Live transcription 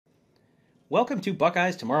Welcome to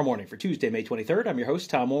Buckeyes Tomorrow Morning for Tuesday, May 23rd. I'm your host,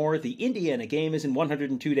 Tom Orr. The Indiana game is in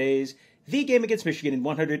 102 days. The game against Michigan in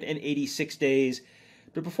 186 days.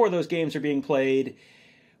 But before those games are being played,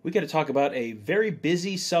 we got to talk about a very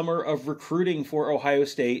busy summer of recruiting for Ohio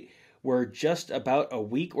State. We're just about a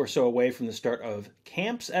week or so away from the start of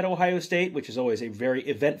camps at Ohio State, which is always a very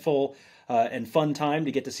eventful and fun time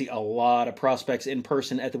to get to see a lot of prospects in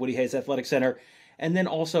person at the Woody Hayes Athletic Center. And then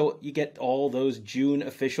also you get all those June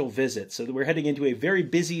official visits. So we're heading into a very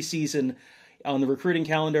busy season on the recruiting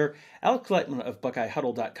calendar. Alex Gleitman of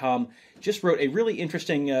BuckeyeHuddle.com just wrote a really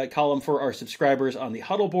interesting column for our subscribers on the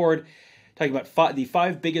Huddle board, talking about the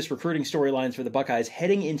five biggest recruiting storylines for the Buckeyes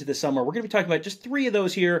heading into the summer. We're going to be talking about just three of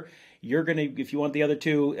those here. You're going to, if you want the other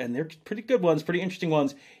two, and they're pretty good ones, pretty interesting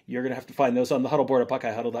ones, you're going to have to find those on the Huddle board at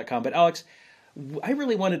BuckeyeHuddle.com. But Alex, I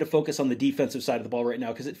really wanted to focus on the defensive side of the ball right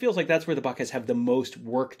now because it feels like that's where the Buckeyes have the most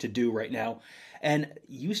work to do right now. And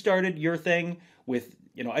you started your thing with,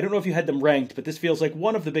 I don't know if you had them ranked, but this feels like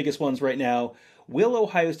one of the biggest ones right now. Will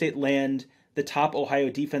Ohio State land the top Ohio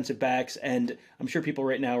defensive backs? And I'm sure people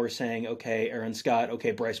right now are saying, okay, Aaron Scott,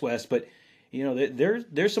 okay, Bryce West, but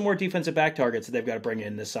there's some more defensive back targets that they've got to bring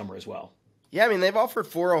in this summer as well. Yeah, I mean, they've offered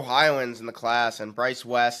 4 Ohioans in the class, and Bryce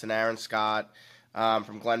West and Aaron Scott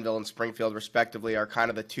from Glenville and Springfield, respectively, are kind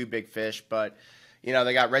of the two big fish. But, they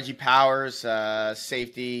got Reggie Powers,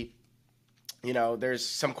 safety. There's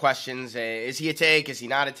some questions. Is he a take? Is he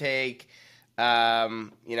not a take? I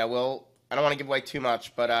don't want to give away too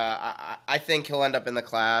much, but I think he'll end up in the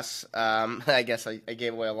class. I guess I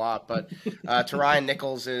gave away a lot. But Ryan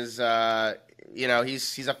Nichols is,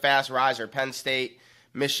 he's a fast riser. Penn State,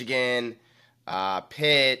 Michigan,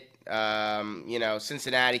 Pitt,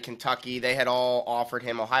 Cincinnati, Kentucky, they had all offered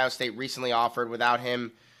him. Ohio State recently offered without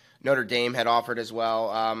him. Notre Dame had offered as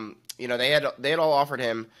well. They had all offered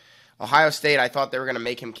him. Ohio State, I thought they were going to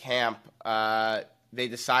make him camp. They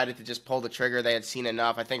decided to just pull the trigger. They had seen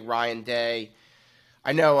enough. I think Ryan Day,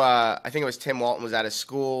 I think it was Tim Walton was at his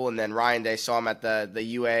school, and then Ryan Day saw him at the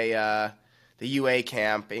UA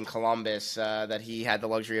camp in Columbus that he had the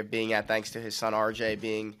luxury of being at, thanks to his son RJ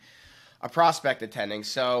being a prospect attending.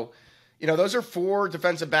 So, those are 4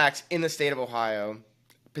 defensive backs in the state of Ohio.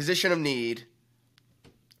 Position of need,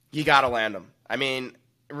 you got to land them. I mean,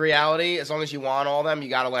 reality, as long as you want all of them, you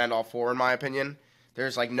got to land all 4, in my opinion.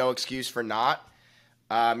 There's, no excuse for not.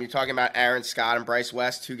 You're talking about Aaron Scott and Bryce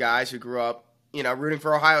West, 2 guys who grew up, rooting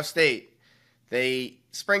for Ohio State.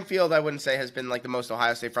 Springfield, I wouldn't say, has been, the most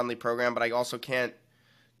Ohio State-friendly program, but I also can't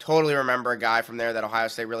totally remember a guy from there that Ohio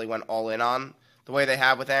State really went all in on the way they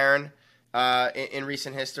have with Aaron. In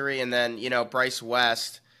recent history, and then Bryce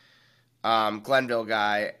West, Glenville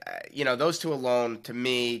guy, those 2 alone, to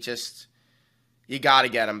me, just you got to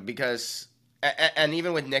get them, because and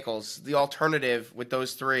even with Nichols, the alternative with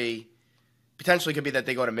those 3 potentially could be that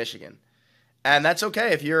they go to Michigan, and that's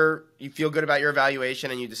okay if you feel good about your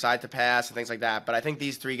evaluation and you decide to pass and things like that. But I think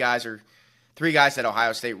these 3 guys are 3 guys that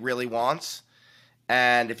Ohio State really wants,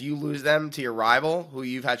 and if you lose them to your rival, who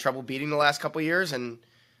you've had trouble beating the last couple of years, and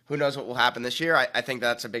who knows what will happen this year, I think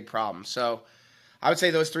that's a big problem. So I would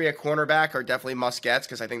say those 3 at cornerback are definitely must-gets,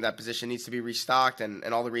 because I think that position needs to be restocked, and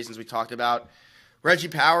all the reasons we talked about. Reggie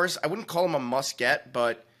Powers, I wouldn't call him a must-get,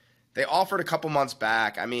 but they offered a couple months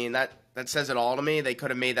back. I mean, that says it all to me. They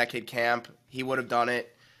could have made that kid camp. He would have done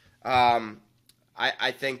it.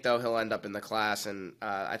 I think, though, he'll end up in the class, and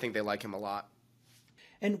I think they like him a lot.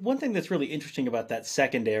 And one thing that's really interesting about that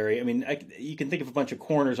secondary, I mean, you can think of a bunch of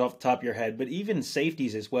corners off the top of your head, but even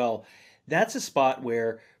safeties as well. That's a spot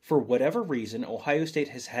where, for whatever reason, Ohio State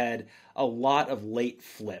has had a lot of late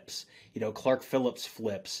flips. Clark Phillips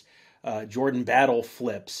flips, Jordan Battle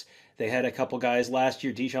flips. They had a couple guys last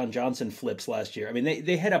year. Deshaun Johnson flips last year. I mean,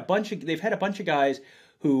 they've had a bunch of guys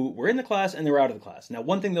who were in the class and they were out of the class. Now,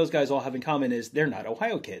 one thing those guys all have in common is they're not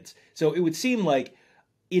Ohio kids. So it would seem like,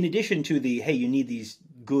 in addition to hey, you need these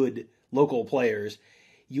good local players,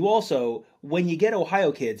 you also, when you get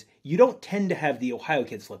Ohio kids, you don't tend to have the Ohio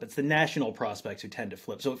kids flip. It's the national prospects who tend to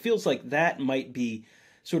flip. So it feels like that might be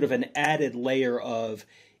sort of an added layer of,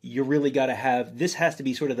 you really got to have, this has to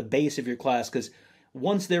be sort of the base of your class, because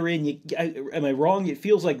once they're in, am I wrong? It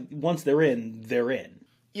feels like once they're in, they're in.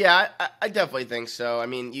 Yeah, I definitely think so. I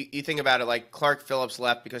mean, you think about it, Clark Phillips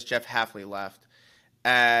left because Jeff Hafley left,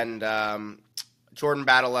 and Jordan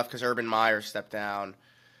Battle left because Urban Meyer stepped down.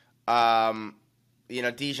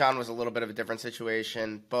 Dijon was a little bit of a different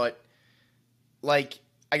situation, but I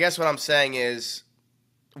guess what I'm saying is,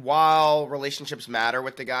 while relationships matter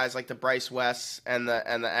with the guys like the Bryce Wests and the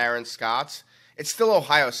Aaron Scotts, it's still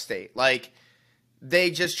Ohio State.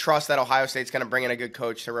 they just trust that Ohio State's going to bring in a good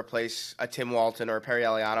coach to replace a Tim Walton or a Perry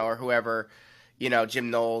Eliano or whoever,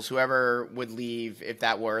 Jim Knowles, whoever would leave if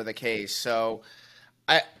that were the case. So,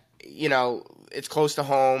 it's close to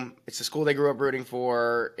home. It's the school they grew up rooting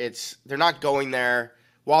for. They're not going there.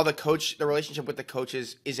 While the relationship with the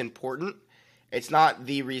coaches is important, it's not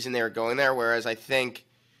the reason they're going there. Whereas I think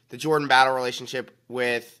the Jordan Battle relationship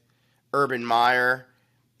with Urban Meyer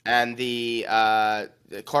and the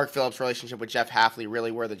Clark Phillips relationship with Jeff Hafley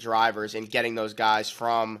really were the drivers in getting those guys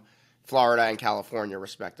from Florida and California,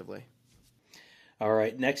 respectively. All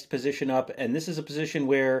right, next position up, and this is a position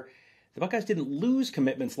where the Buckeyes didn't lose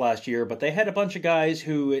commitments last year, but they had a bunch of guys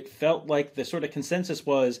who it felt like the sort of consensus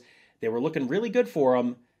was they were looking really good for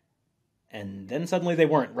them, and then suddenly they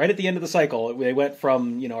weren't. Right at the end of the cycle, they went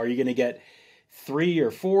from, are you going to get 3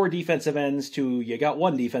 or 4 defensive ends to you got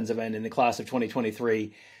 1 defensive end in the class of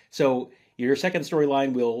 2023. So your second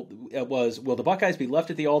storyline will the Buckeyes be left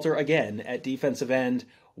at the altar again at defensive end?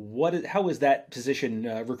 How is that position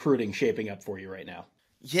recruiting shaping up for you right now?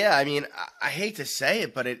 Yeah, I mean, I hate to say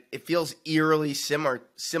it, but it feels eerily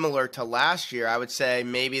similar to last year. I would say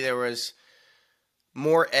maybe there was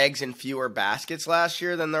more eggs in fewer baskets last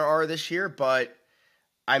year than there are this year, but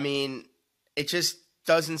I mean, it just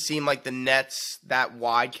doesn't seem like the net's that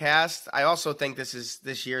wide cast. I also think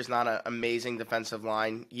this year is not an amazing defensive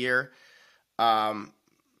line year,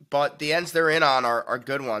 but the ends they're in on are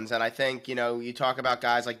good ones, and I think you talk about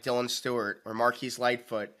guys like Dylan Stewart or Marquise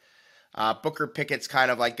Lightfoot. Booker Pickett's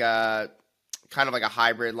kind of like a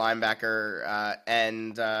hybrid linebacker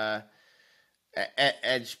and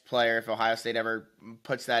edge player if Ohio State ever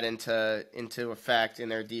puts that into effect in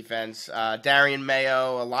their defense. Darian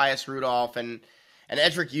Mayo, Elias Rudolph, and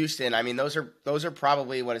Edric Houston. I mean, those are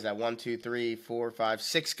probably, what is that, 1, 2, 3, 4, 5,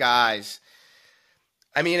 6 guys.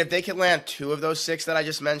 I mean, if they could land 2 of those 6 that I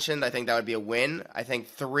just mentioned, I think that would be a win. I think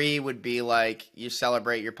 3 would be like you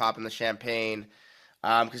celebrate, you're popping the champagne,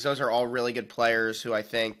 because those are all really good players who I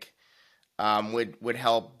think would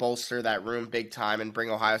help bolster that room big time and bring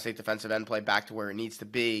Ohio State defensive end play back to where it needs to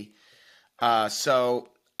be. So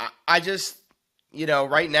I just,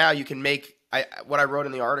 right now you can make what I wrote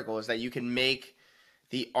in the article is that you can make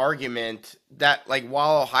the argument that, like,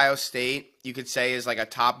 while Ohio State, you could say, is like a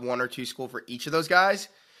top 1 or 2 school for each of those guys,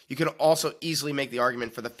 you can also easily make the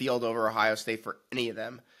argument for the field over Ohio State for any of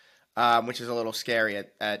them, which is a little scary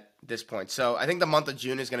at this point. So I think the month of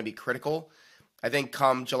June is going to be critical. I think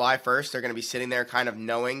come July 1st, they're going to be sitting there kind of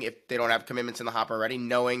knowing, if they don't have commitments in the hopper already,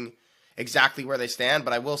 knowing exactly where they stand.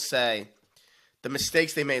 But I will say the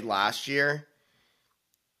mistakes they made last year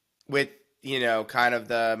with, kind of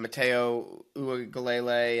the Mateo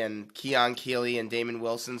Uiagalelei and Keon Keeley and Damon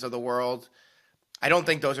Wilsons of the world, I don't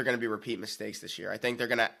think those are going to be repeat mistakes this year. I think they're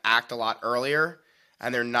going to act a lot earlier,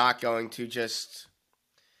 and they're not going to just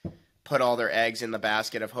put all their eggs in the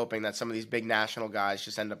basket of hoping that some of these big national guys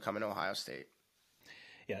just end up coming to Ohio State.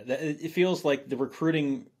 Yeah, it feels like the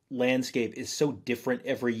recruiting landscape is so different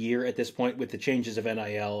every year at this point with the changes of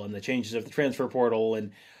NIL and the changes of the transfer portal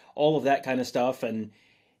and all of that kind of stuff. And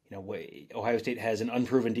Ohio State has an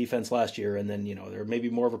unproven defense last year, and then, there may be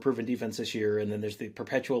more of a proven defense this year, and then there's the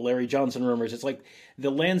perpetual Larry Johnson rumors. It's like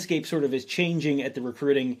the landscape sort of is changing at the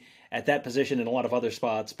recruiting at that position and a lot of other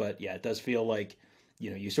spots. But yeah, it does feel like,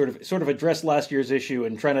 you sort of address last year's issue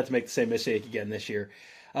and try not to make the same mistake again this year.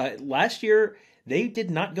 Last year, they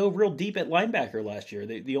did not go real deep at linebacker last year.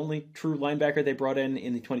 The only true linebacker they brought in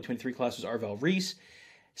the 2023 class was Arvell Reese.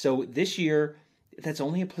 So this year, that's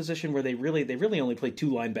only a position where they really only play 2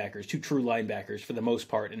 true linebackers for the most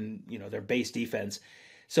part in their base defense.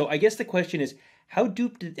 So I guess the question is, how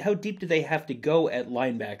deep do they have to go at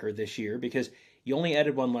linebacker this year? Because you only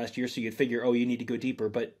added 1 last year, so you'd figure, you need to go deeper,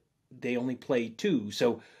 but they only play 2.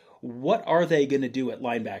 So what are they going to do at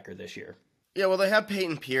linebacker this year? Yeah, well, they have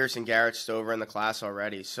Peyton Pierce and Garrett Stover in the class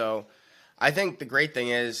already. So I think the great thing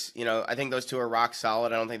is, I think those 2 are rock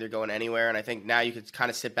solid. I don't think they're going anywhere. And I think now you could kind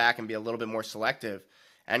of sit back and be a little bit more selective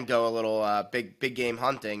and go a little big game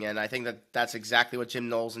hunting. And I think that's exactly what Jim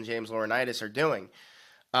Knowles and James Laurinaitis are doing.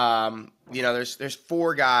 There's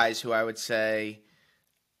 4 guys who I would say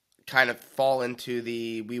kind of fall into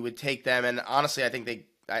we would take them. And honestly, I think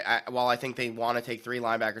while I think they want to take 3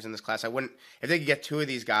 linebackers in this class, I wouldn't. If they could get 2 of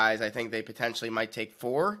these guys, I think they potentially might take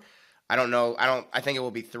 4. I don't know. I think it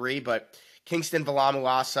will be 3, but Kingston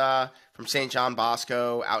Valamuasa from St. John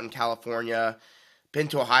Bosco out in California, been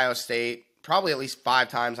to Ohio State probably at least 5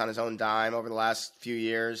 times on his own dime over the last few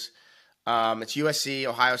years. It's USC,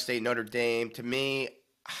 Ohio State, Notre Dame. To me,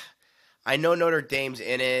 I know Notre Dame's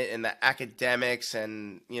in it and the academics,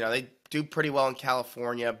 and they do pretty well in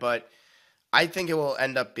California, but I think it will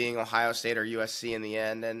end up being Ohio State or USC in the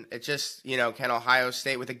end. And it just, can Ohio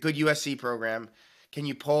State, with a good USC program, can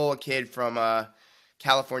you pull a kid from a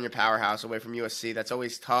California powerhouse away from USC? That's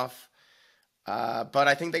always tough. But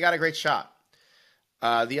I think they got a great shot.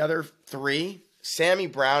 The other three, Sammy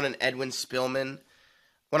Brown and Edwin Spillman.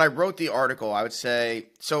 When I wrote the article, I would say,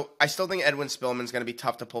 so I still think Edwin Spillman's going to be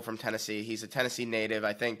tough to pull from Tennessee. He's a Tennessee native.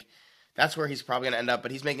 I think that's where he's probably going to end up,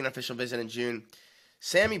 but he's making an official visit in June.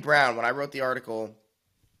 Sammy Brown, when I wrote the article,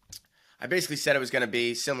 I basically said it was going to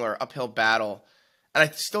be similar, uphill battle. And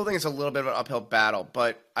I still think it's a little bit of an uphill battle,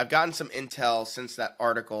 but I've gotten some intel since that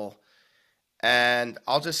article. And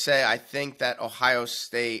I'll just say I think that Ohio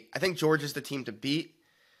State, I think Georgia's the team to beat.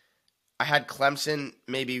 I had Clemson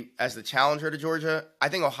maybe as the challenger to Georgia. I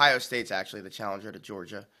think Ohio State's actually the challenger to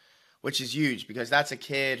Georgia, which is huge because that's a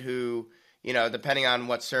kid who, depending on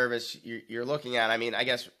what service you're looking at, I mean, I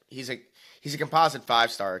guess he's a composite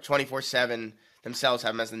 5-star. 24/7 themselves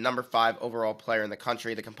have him as the number 5 overall player in the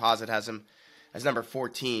country. The composite has him as number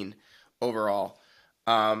 14 overall.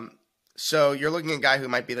 So you're looking at a guy who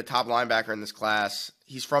might be the top linebacker in this class.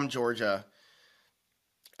 He's from Georgia.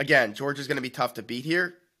 Again, Georgia's going to be tough to beat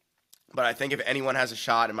here, but I think if anyone has a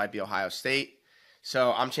shot, it might be Ohio State.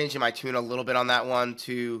 So I'm changing my tune a little bit on that one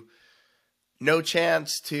to no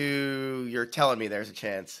chance to you're telling me there's a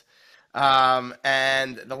chance.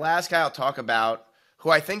 And the last guy I'll talk about, who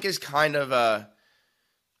I think is kind of I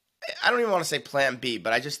don't even want to say plan B,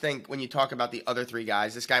 but I just think when you talk about the other three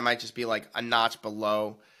guys, this guy might just be like a notch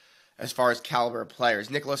below as far as caliber of players.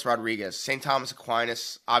 Nicholas Rodriguez, St. Thomas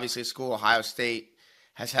Aquinas, obviously a school Ohio State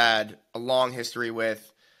has had a long history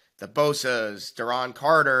with. The Bosas, Deron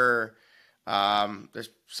Carter, there's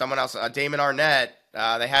someone else, Damon Arnett.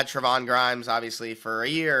 They had Trevon Grimes, obviously, for a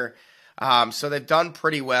year. So they've done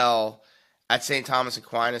pretty well at St. Thomas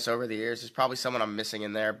Aquinas over the years. There's probably someone I'm missing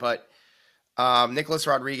in there. But Nicholas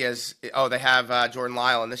Rodriguez, they have Jordan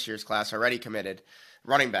Lyle in this year's class already committed,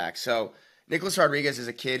 running back. So Nicholas Rodriguez is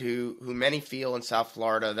a kid who many feel in South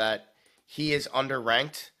Florida that he is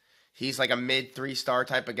underranked. He's like a mid 3-star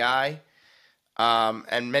type of guy.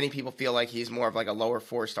 And many people feel like he's more of like a lower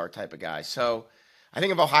 4-star type of guy. So I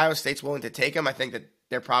think if Ohio State's willing to take him, I think that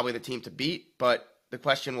they're probably the team to beat. But the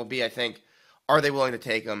question will be, I think, are they willing to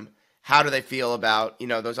take him? How do they feel about,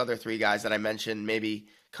 those other three guys that I mentioned, maybe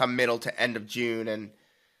come middle to end of June? And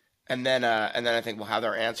then I think we'll have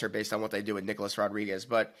their answer based on what they do with Nicholas Rodriguez.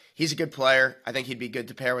 But he's a good player. I think he'd be good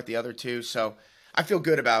to pair with the other two. So I feel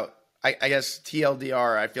good about, I guess,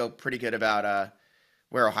 TLDR, I feel pretty good about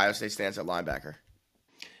where Ohio State stands at linebacker.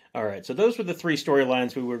 All right, so those were the three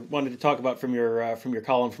storylines we wanted to talk about from your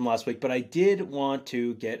column from last week. But I did want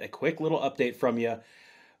to get a quick little update from you.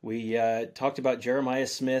 We talked about Jeremiah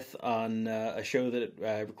Smith on a show that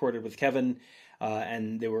I recorded with Kevin,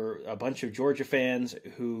 and there were a bunch of Georgia fans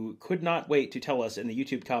who could not wait to tell us in the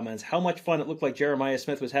YouTube comments how much fun it looked like Jeremiah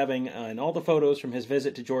Smith was having in all the photos from his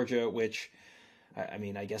visit to Georgia, which, I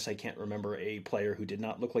mean, I guess I can't remember a player who did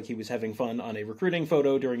not look like he was having fun on a recruiting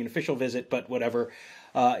photo during an official visit, but whatever.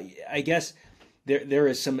 I guess there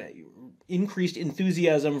is some increased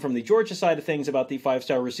enthusiasm from the Georgia side of things about the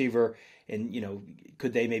 5-star receiver, and,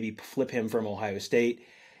 could they maybe flip him from Ohio State?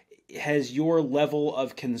 Has your level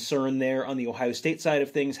of concern there on the Ohio State side of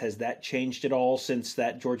things, has that changed at all since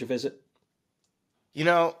that Georgia visit?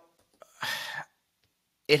 It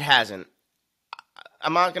hasn't.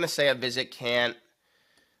 I'm not going to say a visit can't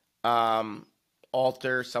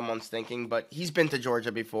alter someone's thinking, but he's been to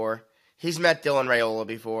Georgia before. He's met Dylan Raiola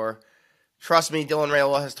before. Trust me, Dylan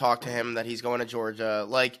Raiola has talked to him that he's going to Georgia.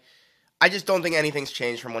 I just don't think anything's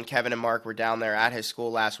changed from when Kevin and Mark were down there at his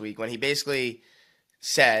school last week, when he basically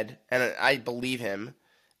said, and I believe him,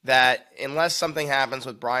 that unless something happens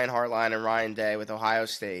with Brian Hartline and Ryan Day with Ohio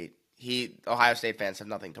State, Ohio State fans have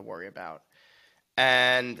nothing to worry about.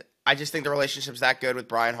 And I just think the relationship's that good with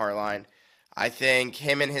Brian Hartline. I think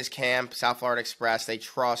him and his camp, South Florida Express, they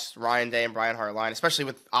trust Ryan Day and Brian Hartline, especially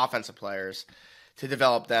with offensive players, to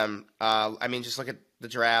develop them. Just look at the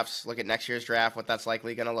drafts, look at next year's draft, what that's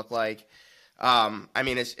likely going to look like.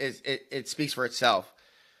 It speaks for itself.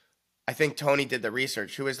 I think Tony did the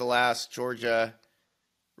research. Who was the last Georgia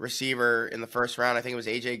receiver in the first round? I think it was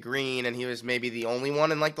A.J. Green, and he was maybe the only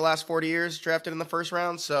one in the last 40 years drafted in the first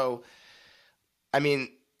round. So,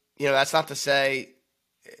 that's not to say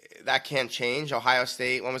that can't change. Ohio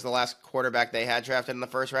State, when was the last quarterback they had drafted in the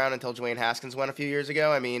first round until Dwayne Haskins went a few years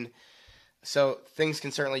ago? So things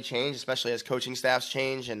can certainly change, especially as coaching staffs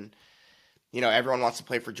change, and, everyone wants to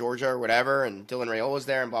play for Georgia or whatever, and Dylan Raiola was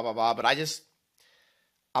there and blah, blah, blah. But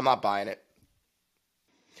I'm not buying it.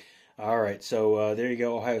 All right, so there you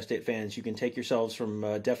go, Ohio State fans. You can take yourselves from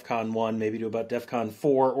DEFCON 1 maybe to about DEFCON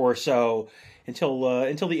 4 or so until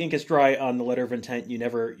the ink is dry on the letter of intent. You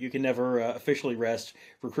can never officially rest.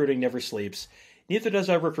 Recruiting never sleeps. Neither does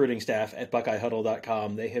our recruiting staff at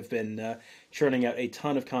BuckeyeHuddle.com. They have been churning out a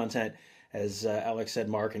ton of content. As Alex said,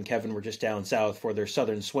 Mark and Kevin were just down south for their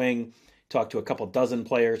Southern Swing. Talked to a couple dozen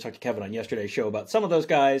players. Talked to Kevin on yesterday's show about some of those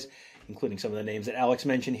guys, including some of the names that Alex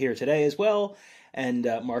mentioned here today as well. And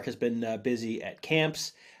Mark has been busy at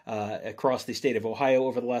camps across the state of Ohio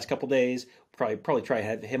over the last couple days. Probably try to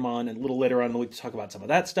have him on a little later on in the week to talk about some of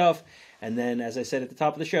that stuff. And then, as I said at the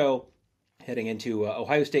top of the show, heading into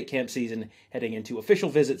Ohio State camp season, heading into official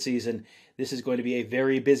visit season. This is going to be a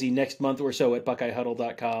very busy next month or so at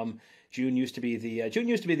BuckeyeHuddle.com. June used to be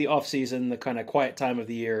the off season, the kind of quiet time of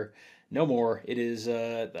the year. No more. It is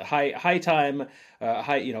the high time,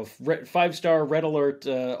 5-star red alert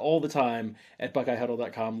all the time at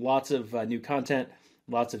BuckeyeHuddle.com. Lots of new content,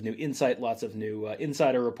 lots of new insight, lots of new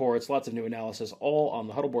insider reports, lots of new analysis, all on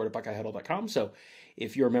the huddle board at BuckeyeHuddle.com. So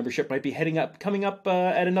if your membership might be coming up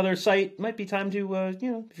at another site, might be time to,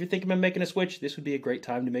 if you're thinking of making a switch, this would be a great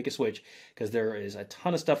time to make a switch because there is a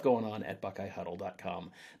ton of stuff going on at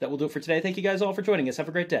BuckeyeHuddle.com. That will do it for today. Thank you guys all for joining us. Have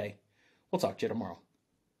a great day. We'll talk to you tomorrow.